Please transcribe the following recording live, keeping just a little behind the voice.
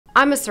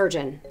I'm a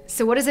surgeon,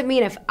 so what does it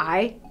mean if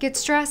I get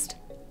stressed?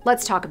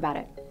 Let's talk about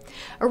it.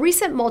 A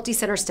recent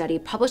multi-center study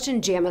published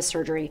in JAMA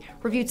Surgery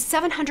reviewed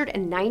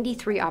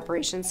 793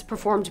 operations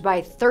performed by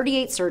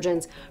 38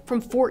 surgeons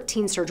from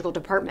 14 surgical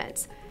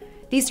departments.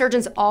 These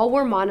surgeons all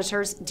wore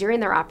monitors during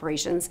their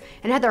operations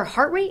and had their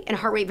heart rate and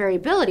heart rate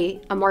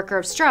variability, a marker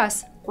of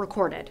stress,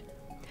 recorded.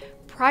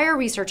 Prior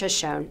research has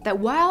shown that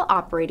while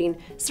operating,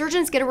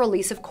 surgeons get a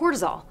release of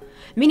cortisol,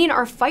 meaning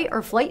our fight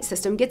or flight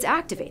system gets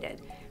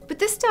activated. But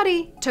this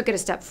study took it a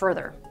step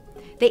further.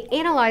 They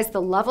analyzed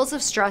the levels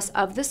of stress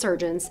of the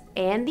surgeons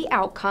and the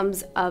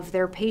outcomes of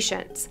their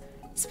patients.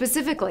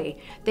 Specifically,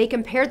 they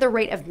compared the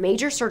rate of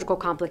major surgical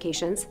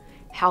complications,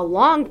 how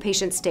long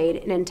patients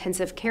stayed in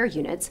intensive care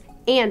units,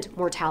 and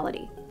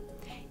mortality.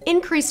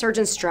 Increased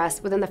surgeon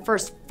stress within the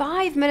first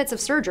 5 minutes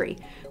of surgery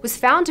was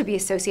found to be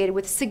associated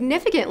with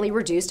significantly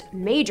reduced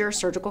major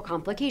surgical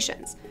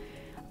complications.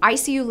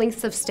 ICU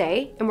lengths of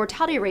stay and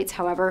mortality rates,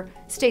 however,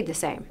 stayed the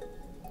same.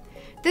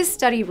 This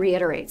study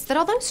reiterates that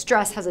although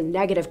stress has a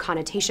negative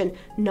connotation,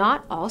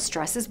 not all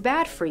stress is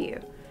bad for you.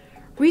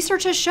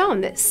 Research has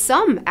shown that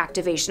some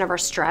activation of our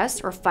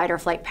stress or fight or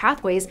flight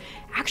pathways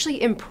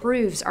actually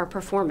improves our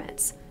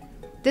performance.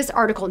 This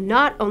article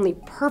not only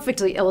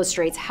perfectly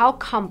illustrates how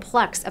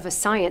complex of a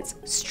science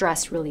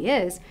stress really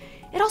is,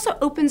 it also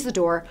opens the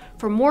door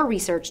for more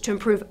research to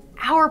improve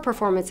our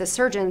performance as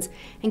surgeons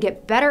and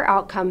get better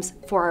outcomes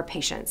for our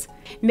patients.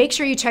 Make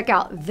sure you check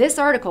out this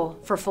article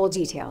for full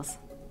details.